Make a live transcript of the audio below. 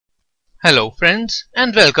Hello friends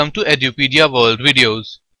and welcome to Edupedia World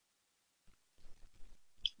Videos.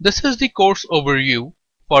 This is the course overview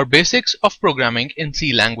for Basics of Programming in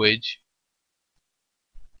C language.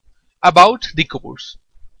 About the course.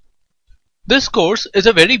 This course is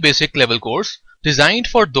a very basic level course designed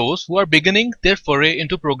for those who are beginning their foray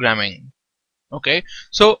into programming. Okay,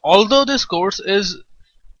 so although this course is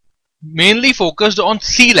mainly focused on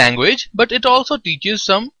C language, but it also teaches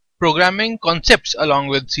some programming concepts along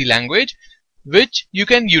with C language, which you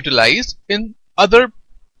can utilize in other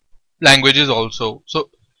languages also.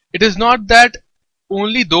 So it is not that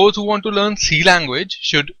only those who want to learn C language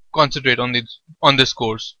should concentrate on this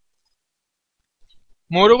course.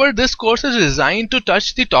 Moreover, this course is designed to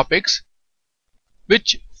touch the topics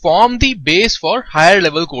which form the base for higher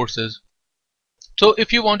level courses. So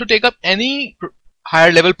if you want to take up any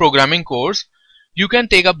higher level programming course, you can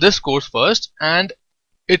take up this course first, and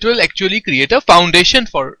it will actually create a foundation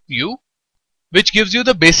for you which gives you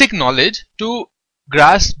the basic knowledge to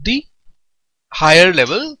grasp the higher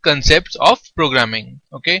level concepts of programming.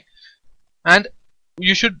 Okay, and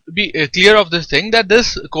you should be clear of this thing, that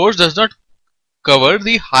this course does not cover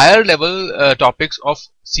the higher level topics of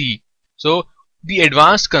C. So the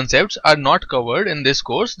advanced concepts are not covered in this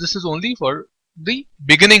course. This is only for the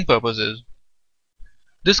beginning purposes.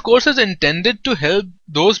 This course is intended to help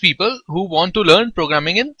those people who want to learn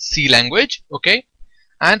programming in C language. Okay,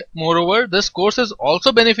 and moreover, this course is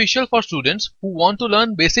also beneficial for students who want to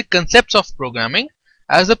learn basic concepts of programming,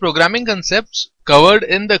 as the programming concepts covered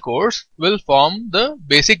in the course will form the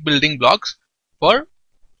basic building blocks for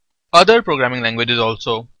other programming languages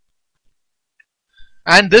also.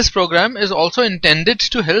 And this program is also intended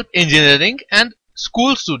to help engineering and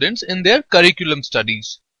school students in their curriculum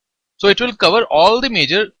studies. So it will cover all the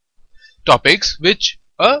major topics which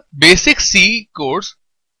a basic C course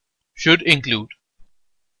should include.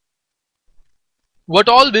 What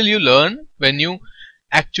all will you learn when you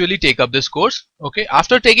actually take up this course? Okay,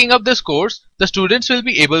 after taking up this course, the students will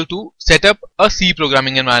be able to set up a C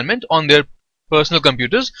programming environment on their personal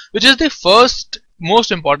computers, which is the first most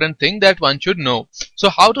important thing that one should know. So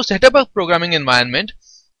how to set up a programming environment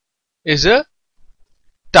is a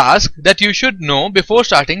task that you should know before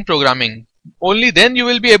starting programming. Only then you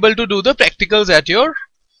will be able to do the practicals at your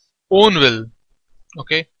own will.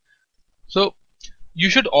 Okay, so you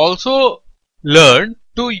should also learn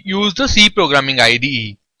to use the C programming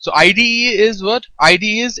IDE. So IDE is what?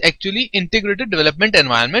 IDE is actually Integrated Development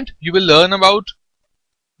Environment. You will learn about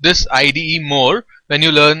this IDE more when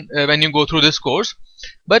you go through this course.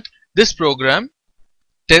 But this program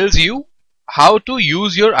tells you how to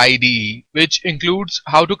use your IDE, which includes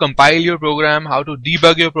how to compile your program, how to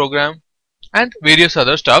debug your program, and various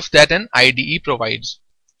other stuff that an IDE provides.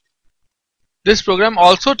 This program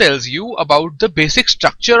also tells you about the basic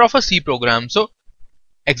structure of a C program. So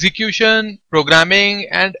execution, programming,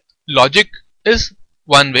 and logic is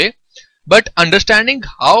one way, but understanding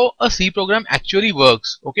how a C program actually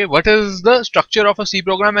works, okay, what is the structure of a C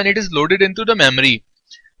program when it is loaded into the memory,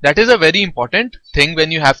 that is a very important thing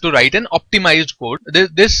when you have to write an optimized code.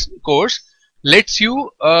 This course lets you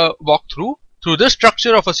walk through the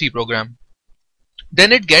structure of a C program.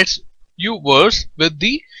 Then it gets you versed with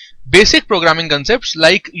the basic programming concepts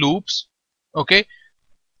like loops, okay,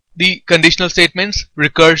 the conditional statements,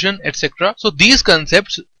 recursion, etc. So these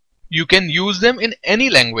concepts, you can use them in any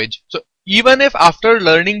language. So even if after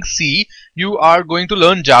learning C you are going to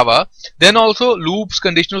learn Java, then also loops,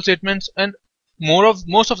 conditional statements, and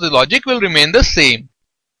most of the logic will remain the same.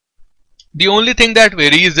 The only thing that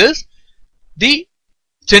varies is the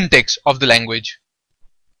syntax of the language.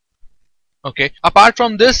 Okay, apart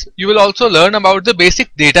from this, you will also learn about the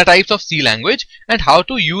basic data types of C language and how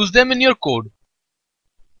to use them in your code,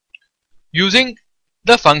 using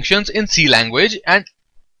the functions in C language and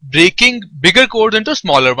breaking bigger codes into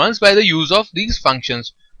smaller ones by the use of these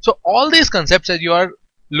functions. So all these concepts that you are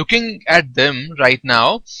looking at them right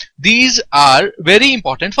now, these are very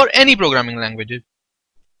important for any programming language.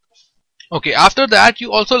 Okay, after that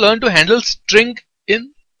you also learn to handle string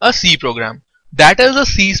in a C program. That is a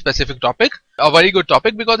C specific topic, a very good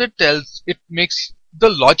topic, because it makes the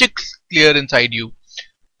logic clear inside you.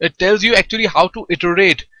 It tells you actually how to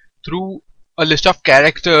iterate through a list of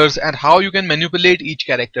characters and how you can manipulate each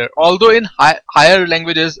character. Although in higher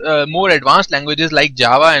languages, more advanced languages like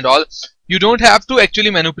Java and all, you don't have to actually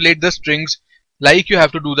manipulate the strings like you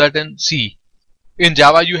have to do that in C. In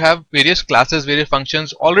Java you have various classes, various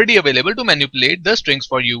functions already available to manipulate the strings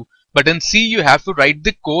for you, but in C you have to write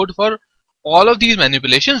the code for all of these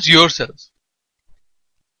manipulations yourself.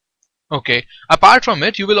 Okay, apart from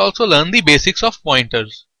it, you will also learn the basics of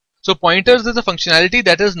pointers. So pointers is a functionality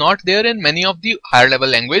that is not there in many of the higher level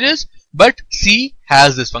languages, but C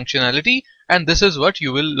has this functionality, and this is what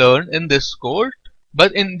you will learn in this course.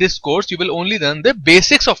 But in this course you will only learn the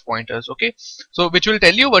basics of pointers, okay? So which will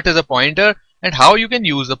tell you what is a pointer and how you can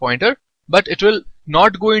use the pointer, but it will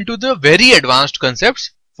not go into the very advanced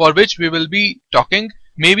concepts for which we will be talking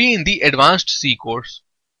maybe in the advanced C course.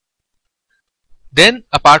 Then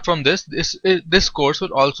apart from this course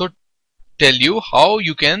will also tell you how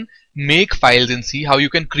you can make files in C, how you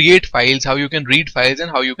can create files, how you can read files, and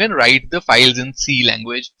how you can write the files in C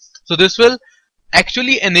language. So this will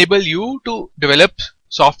actually enable you to develop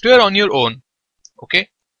software on your own, okay?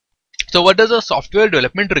 So what does a software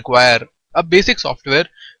development require? A basic software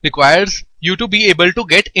requires you to be able to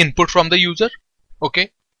get input from the user,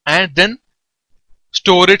 okay, and then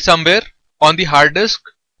store it somewhere on the hard disk,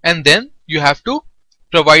 and then you have to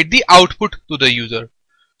provide the output to the user.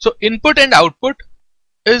 So input and output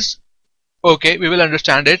is okay, we will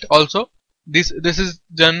understand it also. This is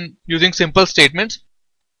done using simple statements,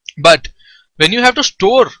 but when you have to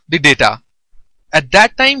store the data, at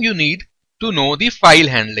that time you need to know the file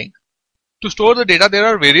handling. To store the data there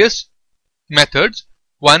are various methods.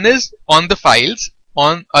 One is on the files,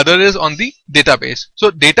 other is on the database. So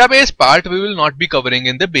database part we will not be covering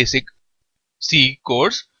in the basic C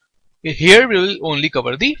course. Here we will only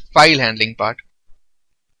cover the file handling part.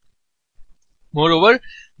 Moreover,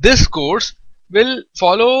 this course will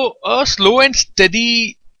follow a slow and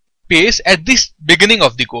steady pace at the beginning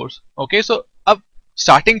of the course. Okay, so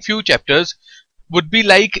starting few chapters would be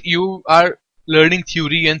like you are learning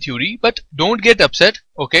theory, but don't get upset.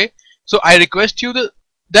 Okay, so I request you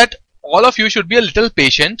that all of you should be a little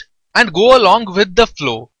patient and go along with the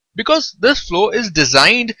flow, because this flow is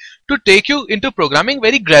designed to take you into programming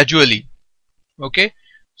very gradually. Okay,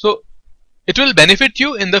 so it will benefit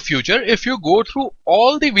you in the future if you go through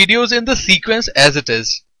all the videos in the sequence as it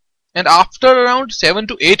is. And after around 7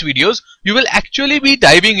 to 8 videos, you will actually be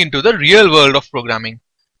diving into the real world of programming.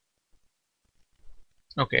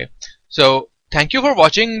 Okay, so thank you for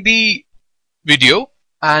watching the video,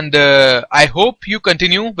 and I hope you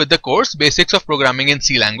continue with the course Basics of Programming in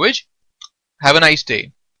C Language. Have a nice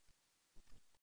day.